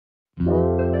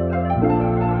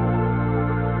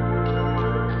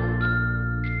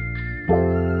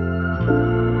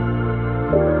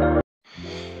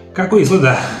Kako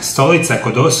izgleda stolica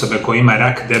kod osobe koja ima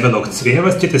rak debelog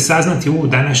crijeva ćete saznati u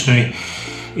današnjoj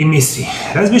emisiji.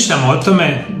 Razmišljamo o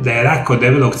tome da je rak od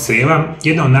debelog crijeva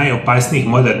jedna od najopasnijih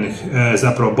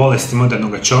bolesti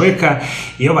modernog čovjeka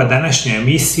i ova današnja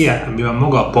emisija bi vam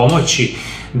mogla pomoći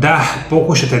da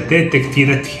pokušate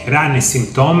detektirati rane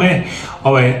simptome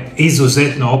ove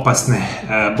izuzetno opasne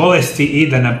bolesti i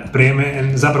da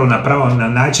na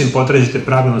pravilan način potražite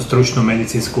pravilnu stručnu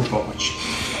medicinsku pomoć.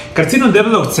 Karcinom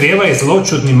debelog crijeva je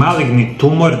zloćudni maligni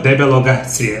tumor debeloga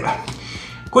crijeva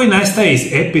koji nastaje iz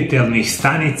epitelnih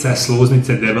stanica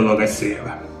sluznice debeloga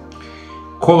crijeva.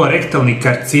 Kolorektalni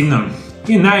karcinom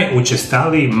je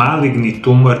najučestaliji maligni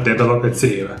tumor debeloga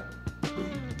crijeva.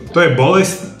 To je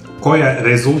bolest koja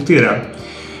rezultira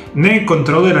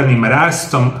nekontroliranim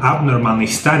rastom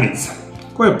abnormalnih stanica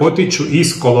koje potiču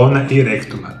iz kolona i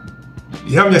rektuma.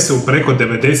 Javlja se u preko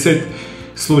 90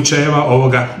 slučajeva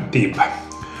ovoga tipa.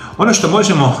 Ono što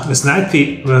možemo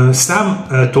znati, sam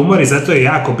tumor, i zato je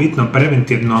jako bitno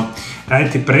preventivno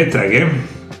raditi pretrage,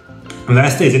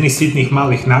 nastaje iz jednih sitnih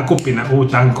malih nakupina u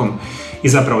tankom i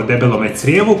zapravo debelome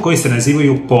crijevu koji se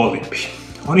nazivaju polipi.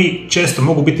 Oni često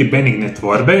mogu biti benigne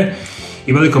tvorbe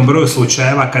i u velikom broju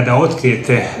slučajeva kada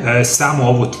otkrijete samo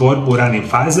ovu tvorbu u ranim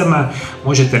fazama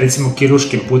možete recimo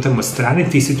kirurškim putem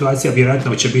odstraniti i situacija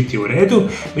vjerojatno će biti u redu.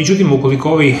 Međutim, ukoliko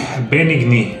ovi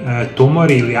benigni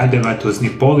tumori ili adenoatozni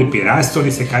polipi rastu,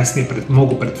 oni se kasnije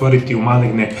mogu pretvoriti u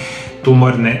maligne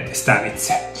tumorne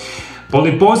stanice.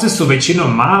 Polipoze su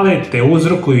većinom male te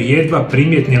uzrokuju jedva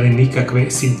primjetne ili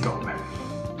nikakve simptome.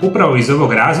 Upravo iz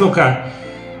ovog razloga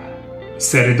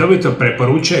se redovito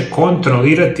preporučuje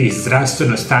kontrolirati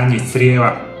zdravstveno stanje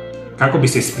crijeva kako bi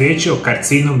se spriječio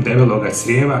karcinom debeloga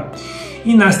crijeva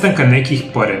i nastanka nekih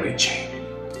poremećaja.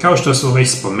 Kao što smo već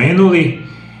spomenuli,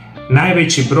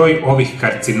 najveći broj ovih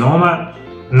karcinoma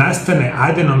nastane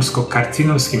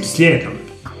adenomsko-karcinomskim slijedom,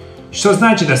 što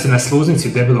znači da se na sluznici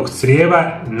debelog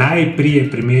crijeva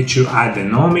najprije primjećuju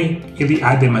adenomi ili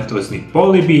adematozni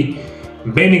polipi,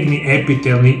 benigni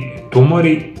epitelni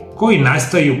tumori koji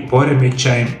nastaju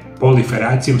poremećajem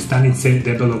proliferacijom stanice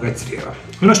debeloga crijeva.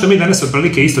 Ono što mi danas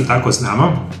otprilike isto tako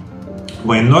znamo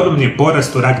o enormni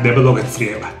porast u rak debeloga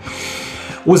crijeva.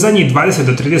 U zadnjih 20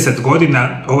 do 30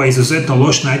 godina ovaj izuzetno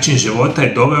loš način života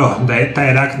je doveo da je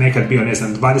taj rak nekad bio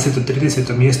 20 do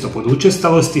 30 mjesto pod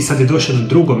učestalosti i sad je došao na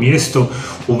drugo mjesto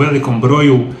u velikom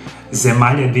broju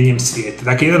zemalja diljem svijeta.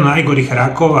 Dakle, jedan od najgorih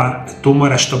rakova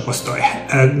tumora što postoje.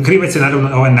 Krivac je naravno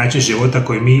ovaj način života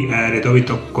koji mi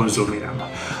redovito konzumiramo.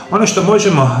 Ono što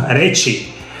možemo reći,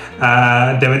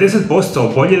 90%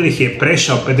 oboljelih je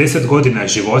prešao 50 godina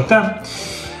života,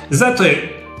 zato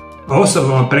je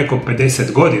osobama preko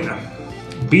 50 godina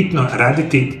bitno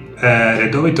raditi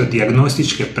redovito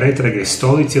dijagnostičke pretrage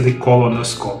stolice ili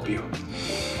kolonoskopiju.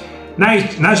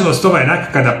 Nažalost, ovaj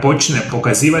rak kada počne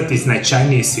pokazivati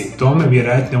značajnije simptome,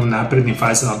 vjerojatno u naprednim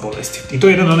fazama bolesti. I to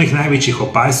je jedan od onih najvećih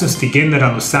opasnosti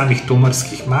generalno samih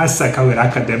tumorskih masa, kao i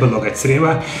raka debeloga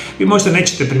crijeva. Vi možda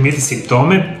nećete primijetiti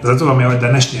simptome, zato vam je ova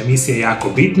današnja emisija jako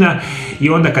bitna i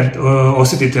onda kad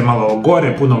osjetite malo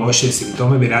gore, puno lošije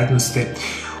simptome, vjerojatno ste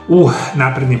u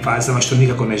naprednim fazama, što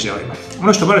nikako ne želimo.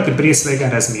 Ono što morate prije svega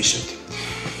razmišljati.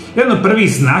 Jedan od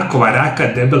prvih znakova raka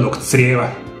debelog crijeva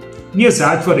je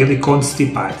zatvor ili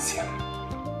konstipacija,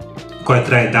 koja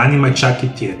traje danima, čak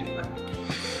i tjednima.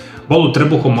 Bol u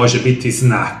trbuhu može biti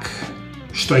znak,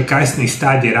 što je kasniji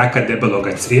stadij raka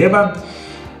debeloga crijeva,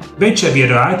 veća je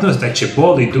vjerojatnost da će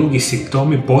bol i drugi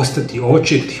simptomi postati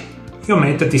očiti i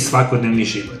ometati svakodnevni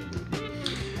život.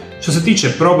 Što se tiče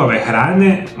probave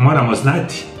hrane, moramo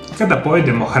znati kada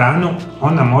pojedemo hranu,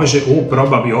 ona može u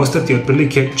probavi ostati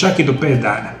otprilike čak i do 5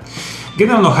 dana.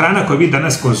 Generalno hrana koju vi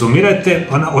danas konzumirate,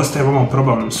 ona ostaje u ovom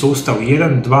probavnom sustavu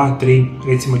 1, 2, 3,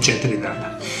 recimo 4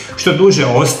 dana. Što duže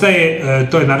ostaje,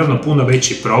 to je naravno puno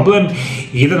veći problem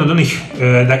i jedan od onih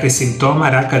simptoma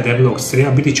raka debelog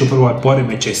crijeva biti će upravo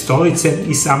poremećaj stolice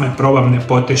i same probavne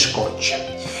poteškoće.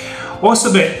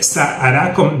 Osobe sa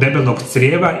rakom debelog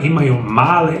crijeva imaju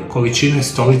male količine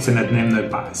stolice na dnevnoj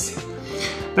bazi.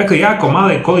 Dakle, jako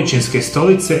male količinske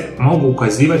stolice mogu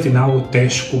ukazivati na ovu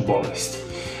tešku bolest.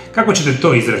 Kako ćete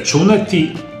to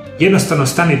izračunati? Jednostavno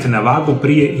stanite na vagu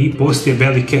prije i poslije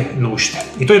velike nužde.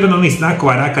 I to je jedan od onih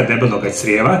znakova raka debeloga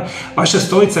crijeva. Vaša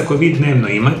stolica koju vi dnevno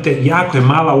imate jako je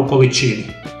mala u količini.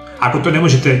 Ako to ne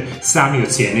možete sami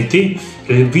ocijeniti,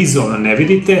 vizualno ne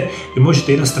vidite, vi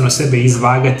možete jednostavno sebe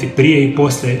izvagati prije i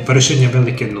poslije vršenja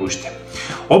velike nužde.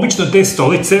 Obično te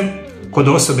stolice kod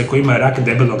osobe koji imaju rak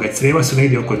debelog crijeva su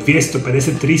negdje oko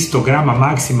 250-300 grama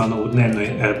maksimalno u dnevnoj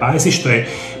bazi, što je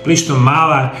prilično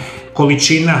mala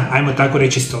količina, ajmo tako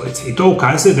reći, stolice. I to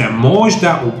ukazuje da je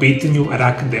možda u pitanju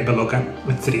rak debelog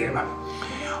crijeva.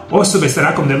 Osobe sa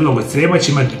rakom debelog crijeva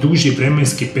će imati duži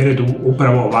vremenski period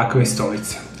upravo ovakve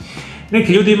stolice.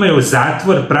 Neki ljudi imaju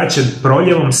zatvor praćen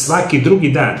proljevom svaki drugi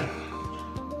dan.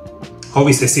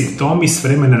 Ovi se simptomi s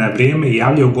vremena na vrijeme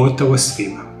javljaju gotovo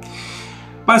svima.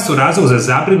 Pa su razlog za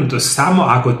zabrinutost samo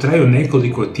ako traju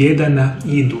nekoliko tjedana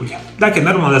i dulje. Dakle,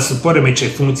 normalno da su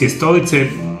poremećaji funkcije stolice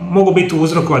mogu biti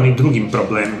uzrokovani drugim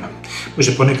problemima.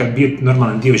 Može ponekad biti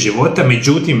normalan dio života,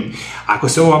 međutim, ako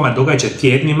se ovo vama događa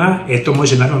tjednima, to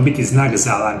može naravno biti znak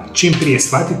za alarm. Čim prije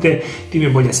shvatite, tim je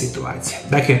bolja situacija.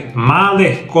 Dakle,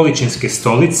 male količinske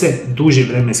stolice, duži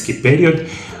vremenski period,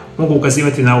 mogu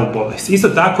ukazivati na ovu bolest. Isto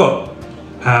tako,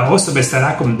 osobe sa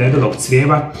rakom debelog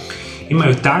crijeva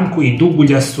imaju tanku i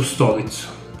duguljastu stolicu.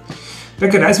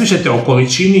 Dakle, razmišljate o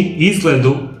količini,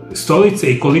 izgledu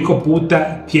stolice i koliko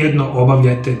puta tjedno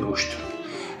obavljate nuždu.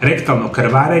 Rektalno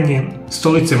krvarenje,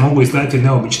 stolice mogu izgledati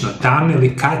neobično tamne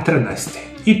ili katranaste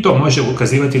i to može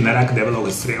ukazivati na rak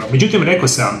debelog crijeva. Međutim, rekao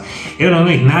sam vam, jedan od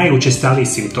onih najučestalijih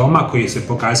simptoma koji se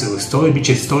pokazuju u stoli bit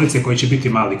će stolice koje će biti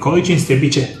mali količinske,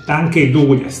 bit će tanke i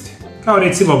duguljaste. Kao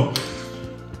recimo,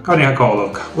 kao nekakva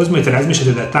olovka. Uzmete,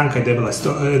 razmišljate da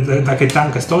je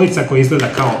tanka stolica koja izgleda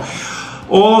kao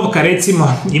olovka,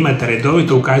 recimo, imate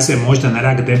redovito, ukazuje možda na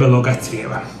rak debelog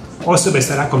crijeva. Osobe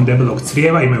sa rakom debelog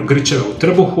crijeva imaju grčeve u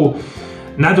trbuhu,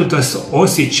 nadutost,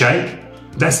 osjećaj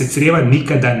da se crijeva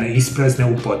nikada ne isprazne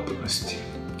u potpunosti.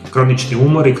 Kronični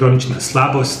umor i kronična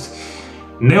slabost,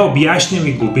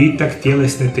 neobjašnjivi gubitak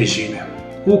tjelesne težine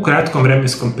u kratkom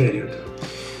vremenskom periodu.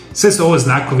 Sve su ovo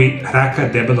znakovi raka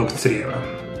debelog crijeva.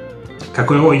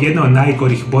 Kako je ovo jedna od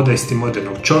najgorih bolesti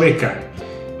modernog čovjeka,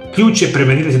 ključ je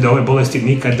prevenirati da ove bolesti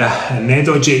nikada ne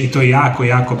dođe i to je jako,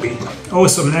 jako bitno. Ovo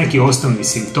su neki osnovni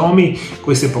simptomi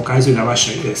koji se pokazuju na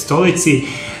vašoj stolici.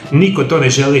 Niko to ne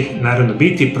želi naravno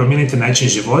biti, promijenite način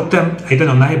života, a jedan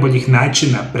od najboljih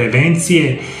načina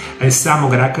prevencije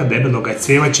samog raka debelog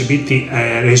crijeva će biti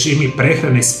režimi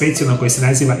prehrane specijalno koji se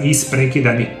naziva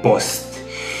isprekidani post.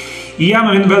 I ja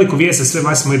imam jednu veliku vijest za sve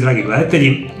vas, moji dragi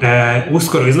gledatelji.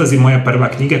 Uskoro izlazi moja prva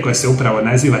knjiga koja se upravo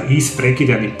naziva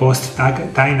Isprekidani post,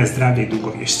 tajna zdravlja i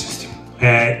dugovječnosti.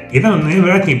 Jedan od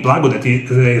nevjerojatnijih blagodati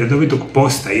redovitog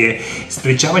posta je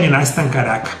sprečavanje nastanka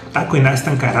raka, tako i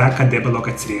nastanka raka debelog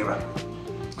crijeva.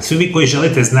 Svi vi koji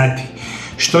želite znati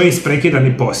što je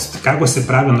isprekidani post, kako se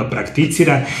pravilno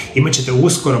prakticira, imat ćete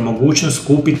uskoro mogućnost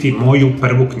kupiti moju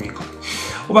prvu knjigu.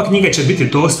 Ova knjiga će biti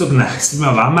dostupna svima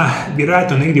vama,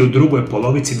 vjerojatno negdje u drugoj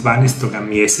polovici 12.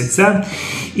 mjeseca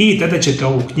i tada ćete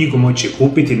ovu knjigu moći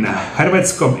kupiti na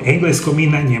hrvatskom, engleskom i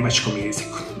na njemačkom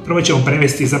jeziku. Prvo ćemo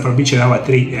prevesti, zapravo bit će na ova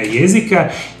 3 jezika,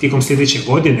 tijekom sljedeće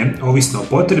godine, ovisno o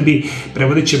potrebi,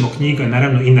 prevodit ćemo knjigu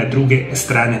naravno i na druge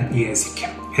strane jezike.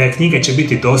 Knjiga će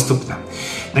biti dostupna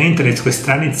na internetskoj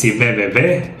stranici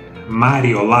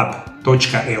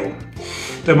www.mariolab.eu.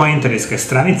 To je moja internetska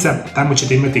stranica, tamo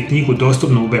ćete imati knjigu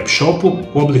dostupnu u web shopu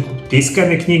u obliku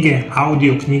tiskane knjige,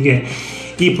 audio knjige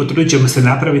i potrudit ćemo se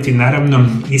napraviti naravno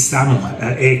i samu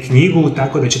e-knjigu,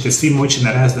 tako da ćete svi moći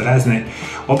na razne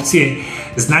opcije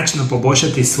značajno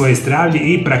poboljšati svoje zdravlje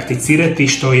i prakticirati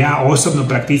što ja osobno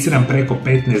prakticiram preko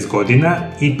 15 godina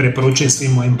i preporučujem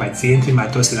svim mojim pacijentima,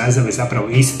 a to se naziva zapravo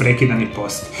isprekidani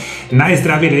post.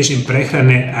 Najzdraviji režim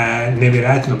prehrane,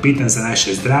 nevjerojatno bitan za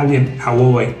naše zdravlje, a u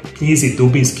ovoj knjizi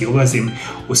dubinski ulazim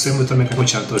u svemu tome kako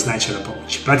će vam to značajno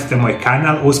pomoći. Pratite moj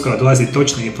kanal, uskoro dolazi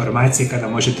točne informacije kada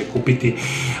možete kupiti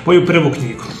moju prvu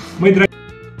knjigu. Moji dragi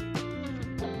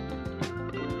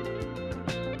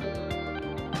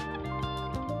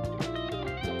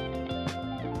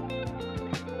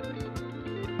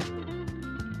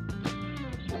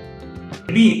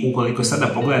vi, ukoliko sada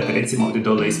pogledate recimo ovdje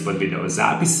dole ispod video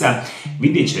zapisa,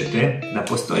 vidjet ćete da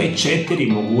postoje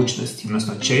 4 mogućnosti,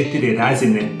 odnosno 4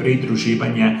 razine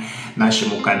pridruživanja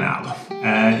našemu kanalu.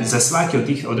 Za svaki od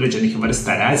tih određenih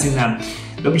vrsta razina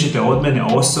dobit ćete od mene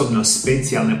osobno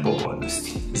specijalne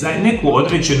pogodnosti. Za neku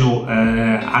određenu,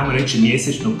 ajmo reći,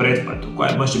 mjesečnu pretplatu,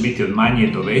 koja može biti od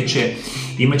manje do veće,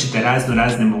 imat ćete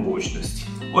razne mogućnosti.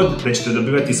 Od da ćete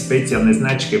dobivati specijalne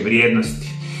značke vrijednosti,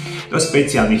 do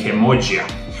specijalnih emojija.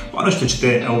 Ono što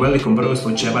ćete u velikom broju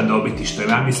slučajeva dobiti, što je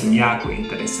ja mislim jako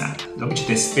interesantno, dobit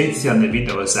ćete specijalne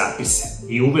video zapise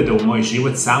i uvede u moj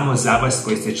život samo za vas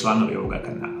koji ste članovi ovoga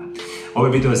kanala. Ove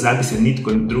video zapise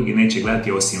nitko drugi neće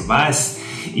gledati osim vas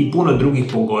i puno drugih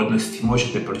pogodnosti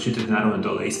možete pročitati naravno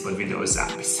dole ispod video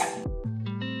zapisa.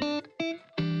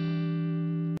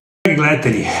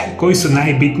 Gledatelji, koji su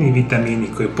najbitniji vitamini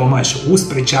koji pomažu u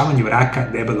sprečavanju raka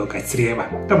debeloga crijeva?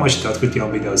 To možete otkriti u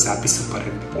ovom video zapisu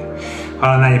pored.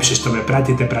 Hvala najljepše što me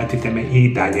pratite me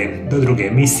i dalje. Do druge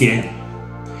emisije.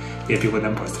 Lijepi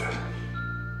ugodan pozdrav.